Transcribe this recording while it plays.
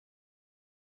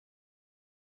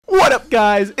What up,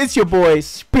 guys? It's your boy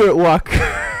Spirit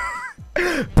Walker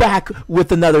back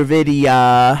with another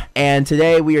video, and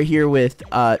today we are here with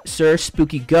Sir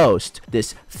Spooky Ghost,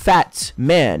 this fat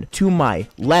man to my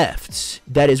left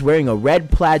that is wearing a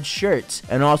red plaid shirt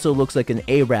and also looks like an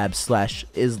Arab slash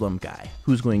Islam guy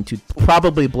who's going to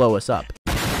probably blow us up.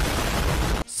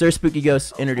 Sir Spooky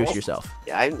Ghost, introduce yourself.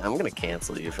 Yeah, I'm gonna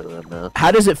cancel you for that now. How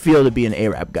does it feel to be an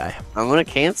Arab guy? I'm gonna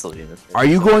cancel you. Are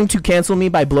you going to cancel me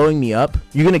by blowing me up?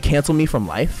 You're gonna cancel me from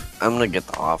life? I'm gonna get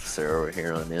the officer over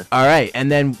here on you. Alright,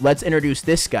 and then let's introduce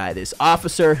this guy, this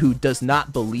officer who does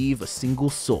not believe a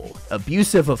single soul.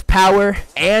 Abusive of power,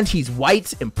 and he's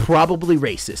white and probably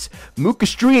racist.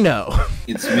 Mucastrino.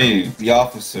 It's me, the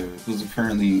officer, who's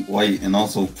apparently white and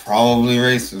also probably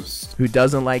racist. Who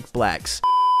doesn't like blacks.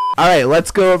 Alright,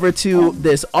 let's go over to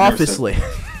this office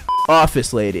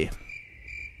lady.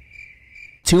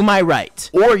 To my right.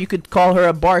 Or you could call her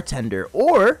a bartender.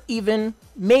 Or even,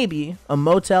 maybe, a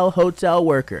motel hotel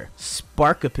worker.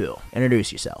 Sparkapoo.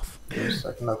 Introduce yourself. There's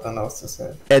like nothing else to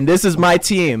say. And this is my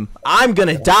team. I'm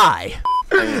gonna die.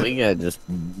 I mean, we got just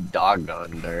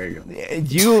doggone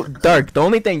Dark. Dark, the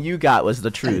only thing you got was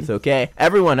the truth, okay?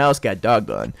 Everyone else got dogged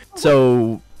on.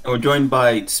 So... We're joined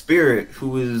by Spirit,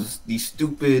 who is the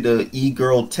stupid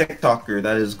e-girl TikToker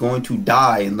that is going to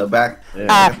die in the back.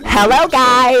 Hello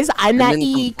guys, I'm that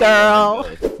e-girl.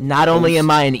 Not only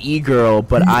am I an e-girl,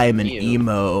 but I am an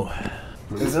emo.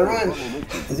 Is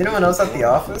anyone else at the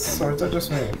office, or is that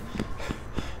just me?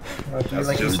 Oh,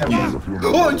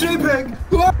 JPEG!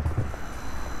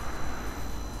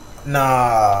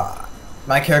 Nah,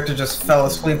 my character just fell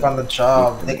asleep on the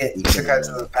job. They get isekai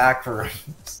to the back room.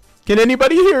 Can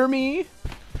anybody hear me?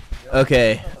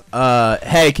 Okay,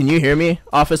 hey, can you hear me,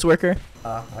 office worker?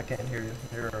 I can't hear you.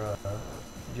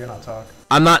 You're not talking.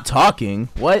 I'm not talking?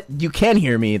 What? You can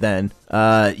hear me then.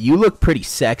 You look pretty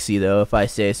sexy though, if I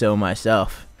say so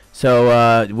myself.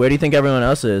 So, where do you think everyone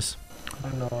else is? I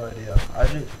have no idea.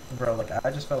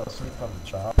 I just fell asleep on the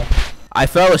job. I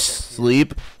fell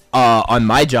asleep, on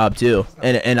my job too,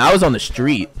 and I was on the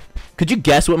street. Could you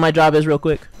guess what my job is real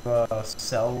quick?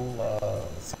 Sell,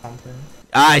 something.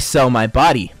 I sell my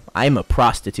body. I'm a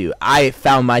prostitute. I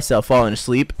found myself falling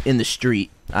asleep in the street.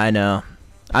 I know.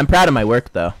 I'm proud of my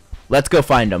work, though. Let's go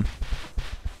find him.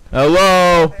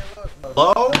 Hello? Hey, look,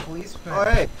 Hello? Policeman. Oh,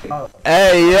 hey.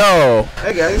 Hey, yo.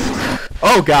 Hey, guys.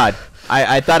 Oh, God.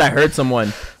 I thought I heard someone.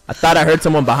 I thought I heard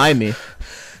someone behind me.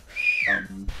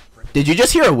 Did you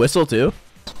just hear a whistle, too?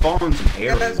 Falling some Hey,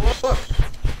 arrows. guys, look.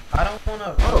 I don't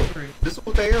wanna. Oh, this is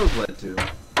what the arrows led to.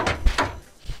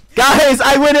 Guys,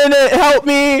 I went in it. Help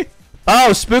me.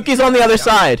 Oh, Spooky's on the other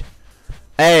side.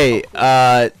 Hey,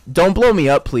 don't blow me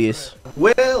up, please.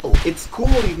 Well, it's cool.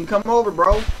 You can come over,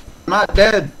 bro. I'm not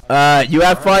dead. You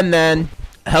have fun then.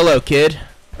 Hello, kid.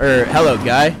 Hello,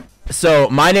 guy. So,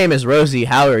 my name is Rosie.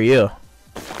 How are you?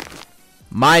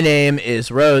 My name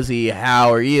is Rosie.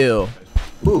 How are you?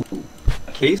 Ooh,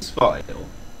 case file.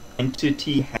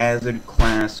 Entity hazard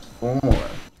class 4.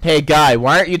 Hey, guy,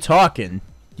 why aren't you talking?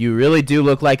 You really do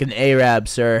look like an Arab,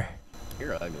 sir.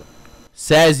 You're ugly.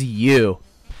 Says you.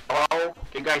 Hello?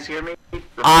 Can you guys hear me?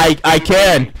 I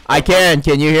can.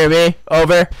 Can you hear me?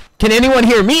 Over. Can anyone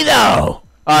hear me, though?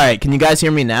 Alright, can you guys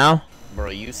hear me now? Bro,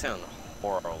 you sound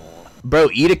horrible. Bro,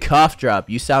 eat a cough drop.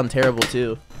 You sound terrible,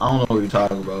 too. I don't know what you're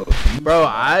talking about. Bro,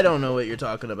 I don't know what you're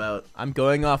talking about. I'm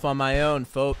going off on my own,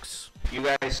 folks. You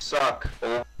guys suck.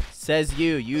 Says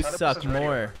you. You suck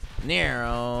more.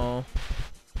 Nero.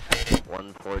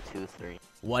 1, 4, 2, 3.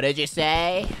 What did you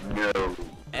say? No.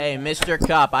 Hey, Mr.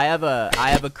 Cop, I have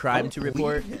a crime to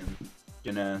report.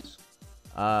 Janess.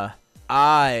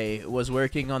 I was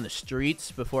working on the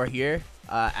streets before here.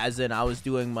 As in I was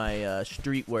doing my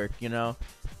street work, you know.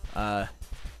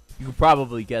 You could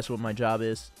probably guess what my job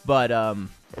is. But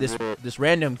this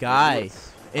random guy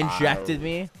injected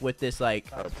me with this like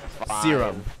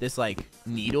serum, this like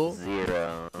needle.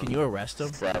 0. Can you arrest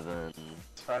him? 7.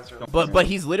 But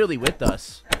he's literally with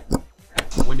us.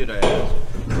 When did I ask?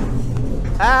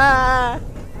 Ah!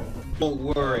 Don't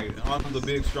worry, I'm the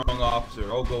big strong officer.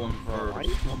 I'll go in first.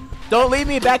 Don't leave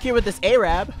me back here with this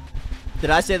Arab. Did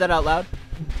I say that out loud?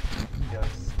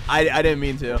 Yes. I didn't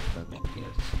mean to.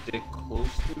 Stick close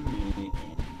to me.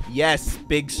 Yes,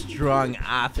 big strong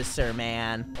officer,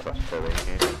 man.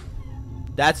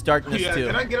 That's darkness too.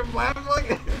 Can I get a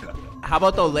flashlight? How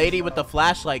about the lady with the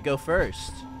flashlight go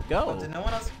first? Go. Did no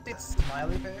one else see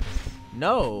smiley face?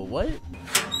 No, what?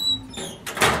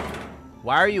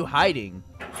 Why are you hiding?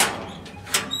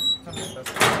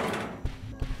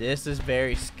 This is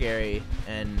very scary,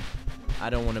 and I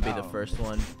don't want to be the first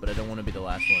one, but I don't want to be the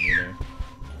last one either.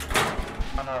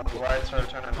 Oh no, the lights are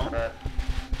turning red.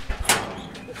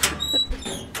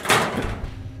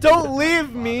 Don't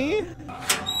leave me.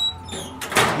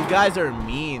 You guys are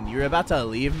mean. You're about to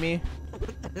leave me?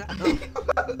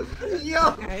 Yo,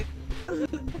 I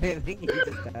think he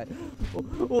just died.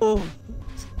 Oh.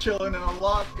 chilling in a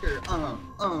locker. There's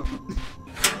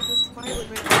a smiling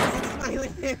man. There's a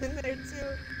smiling man in there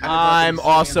too. I'm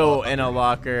also in a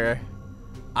locker.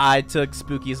 I took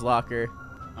Spooky's locker.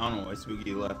 I don't know why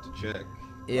Spooky left to check.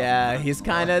 Yeah, he's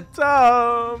kind of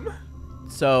dumb.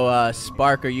 So,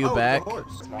 Spark, are you Oh, back? of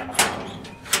course.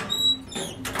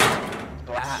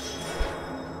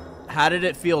 How did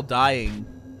it feel dying?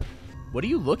 What are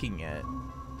you looking at?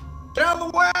 Get out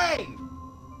of the way!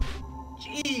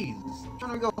 Jeez, I'm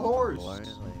trying to go horse.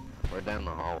 We're down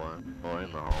the hallway. We're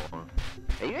in the hallway.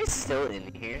 Are you guys still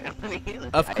in here?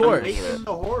 Of I course. don't Making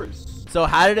the horse. So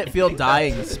how did it feel think that's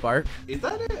dying, it. Spark? Is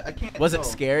that it? I can't. Was it tell.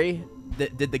 scary?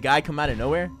 Did the guy come out of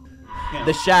nowhere? Yeah.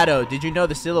 The shadow, did you know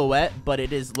the silhouette, but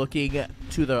it is looking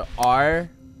to the R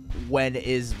when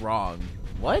is wrong.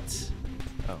 What?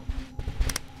 Oh.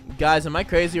 Guys, am I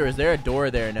crazy or is there a door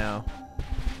there now?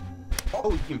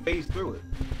 Oh, you can phase through it.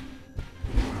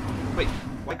 Wait,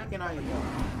 why can't I?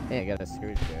 Hey, I got a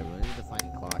screwdriver. I need to find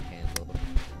clock handle.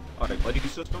 Alright, buddy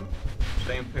system.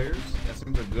 Stay in pairs. That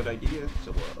seems a good idea.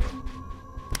 So,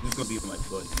 this is gonna be my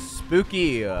buddy.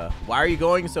 Spooky, why are you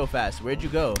going so fast? Where'd you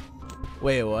go?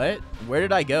 Wait, what? Where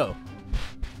did I go?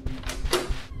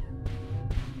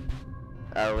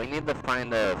 We need to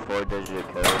find a 4-digit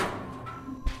code.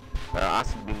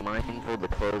 Also be mindful to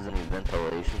close any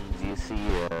ventilations you see.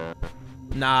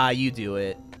 Nah, you do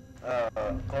it.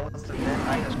 Close the vent.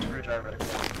 I just screwdriver to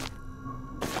close.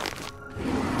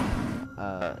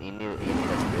 You need a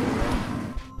screwdriver.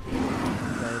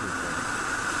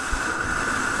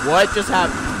 What just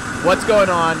happened? What's going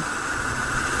on?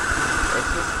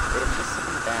 It's just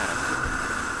something bad.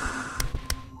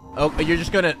 Oh, you're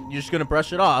just gonna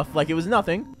brush it off like it was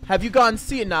nothing. Have you gone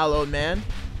senile, old man?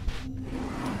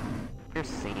 You're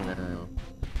senile.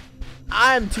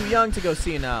 I'm too young to go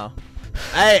senile.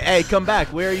 Hey, come back.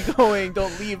 Where are you going?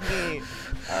 Don't leave me.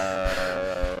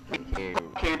 Here.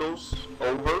 Candles,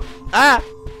 over.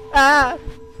 Ah!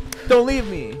 Don't leave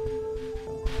me.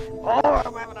 Oh,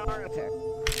 I'm having a heart attack.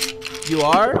 You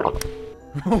are?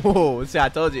 Oh, see, I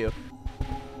told you.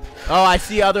 Oh, I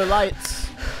see other lights.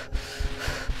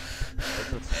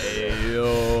 Hey,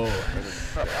 yo.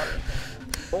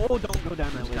 Oh, don't go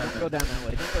down that way. Don't go down that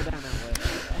way. Don't go down that way.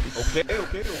 Okay,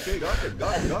 got it.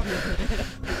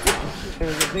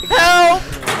 There's a big Help!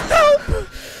 Help!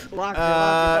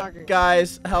 Locker.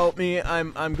 Guys, help me.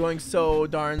 I'm going so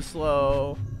darn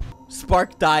slow.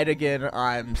 Spark died again.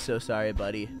 I'm so sorry,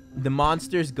 buddy. The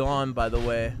monster's gone, by the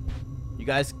way. You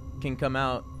guys can come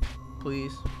out,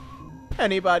 please.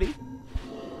 Anybody?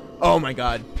 Oh my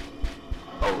god.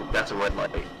 Oh, that's a red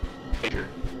light. Danger.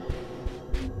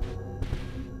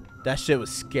 That shit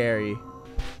was scary.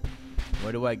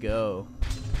 Where do I go?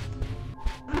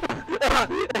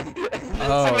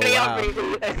 Oh, Somebody wow.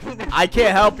 help me. I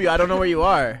can't help you. I don't know where you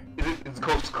are. Is the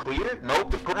coast clear?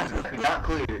 Nope, the coast is not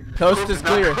clear. Coast is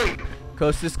not clear.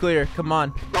 Coast is clear. Come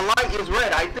on. The light is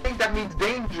red. I think that means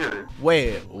danger.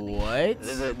 Wait, what?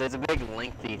 There's a big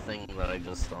lengthy thing that I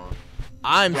just saw.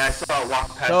 I'm Yeah, I saw it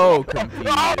walk past. so it. confused.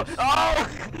 Oh!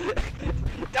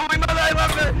 Tell my mother I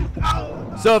love her!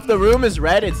 Oh! So if the room is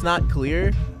red, it's not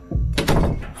clear?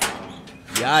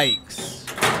 Yikes.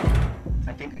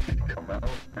 I think I can come out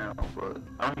now, but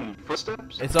I don't need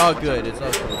footsteps. It's all good. It's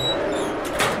all good.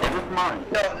 Never mind.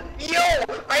 Yo!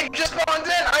 I just spawned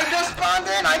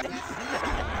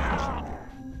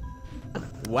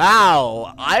in!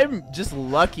 Wow. I'm just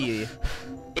lucky.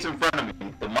 It's in front of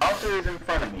me. The monster is in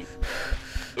front of me.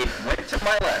 It went to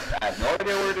my left. I have no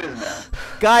idea where it is now.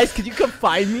 Guys, could you come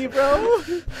find me, bro?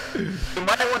 You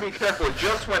might want to be careful. It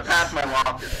just went past my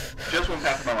locker.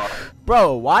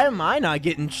 Bro, why am I not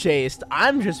getting chased?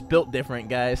 I'm just built different,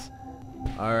 guys.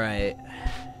 Alright.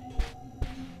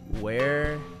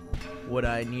 Where would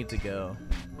I need to go?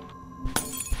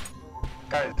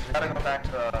 Guys, we gotta go back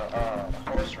to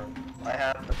the horse room. I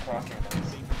have the clock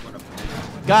handles.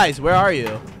 Guys, where are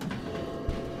you?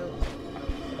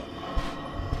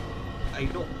 I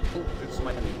don't. Oh, it's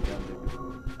my name down there.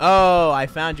 Oh, I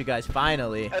found you guys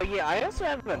finally. Oh yeah, I also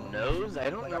have a nose. I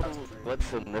don't know what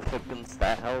significance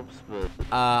that helps, but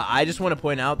I just want to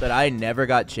point out that I never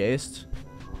got chased.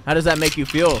 How does that make you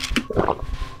feel?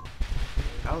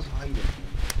 How's hiding?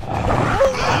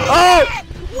 Oh!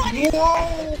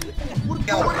 Whoa!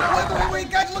 Wait,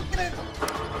 guys, look at it!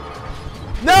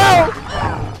 No!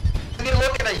 You need to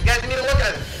look at it, you guys need to look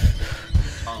at it!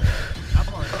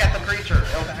 Look at the creature,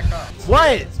 it'll back up.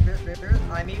 What? Spirit,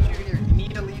 I need you here, you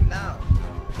need to leave now.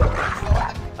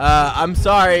 I'm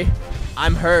sorry.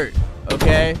 I'm hurt,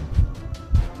 okay?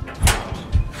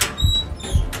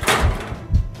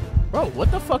 Bro,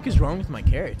 what the fuck is wrong with my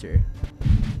character?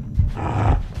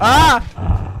 Ah!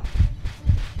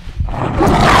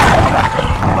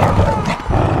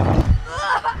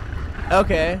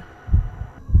 Okay.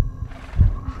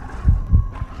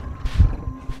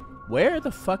 Where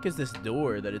the fuck is this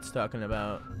door that it's talking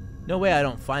about? No way I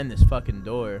don't find this fucking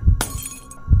door.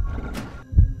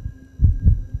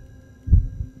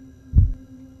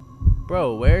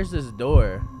 Bro, where's this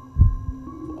door?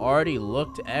 Already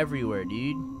looked everywhere,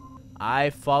 dude. I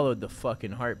followed the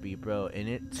fucking heartbeat, bro, and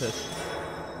it took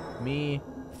me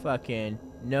fucking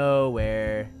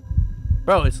nowhere.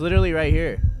 Bro, it's literally right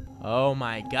here. Oh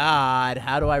my god,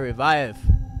 how do I revive?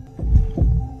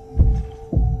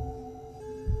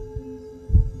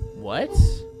 What?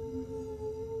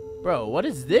 Bro, what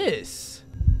is this?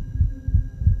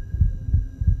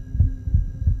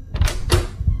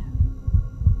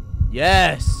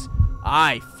 Yes,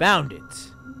 I found it.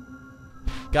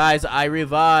 Guys, I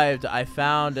revived. I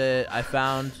found it. I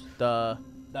found the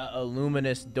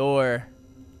luminous door,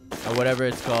 or whatever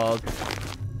it's called.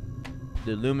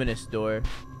 The luminous door.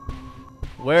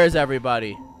 Where is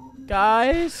everybody?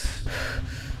 Guys?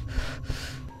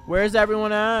 Where's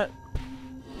everyone at?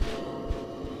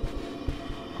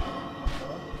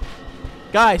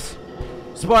 Guys!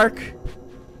 Spark!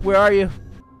 Where are you?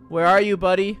 Where are you,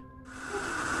 buddy?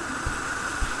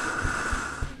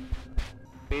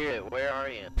 Spirit, where are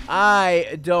you?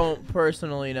 I don't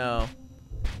personally know.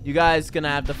 You guys gonna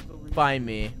have to find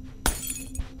me.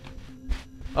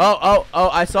 Oh,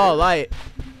 I saw a light.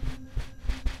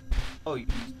 Oh, he's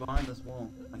behind this wall.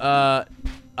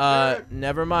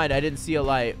 Never mind. I didn't see a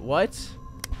light. What?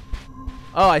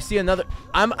 Oh, I see another.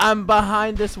 I'm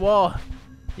behind this wall.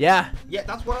 Yeah. Yeah,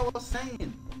 that's what I was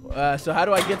saying. So how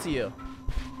do I get to you?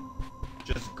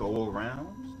 Just go around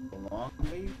the long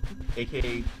way,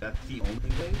 aka that's the only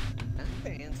way. I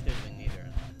think the instantly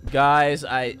neither. Guys,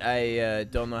 I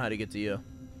don't know how to get to you.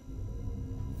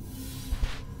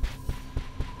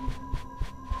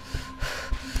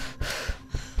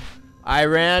 I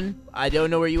ran. I don't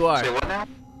know where you are. Say what now?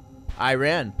 I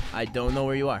ran. I don't know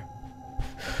where you are.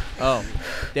 Oh,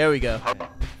 there we go.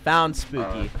 Found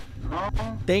Spooky.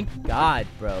 No. Thank God,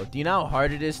 bro. Do you know how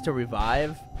hard it is to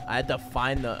revive? I had to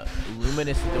find the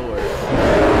luminous door.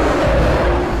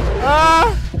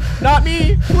 Ah! Not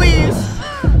me, please!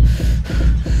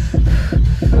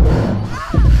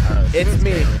 It's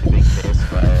me.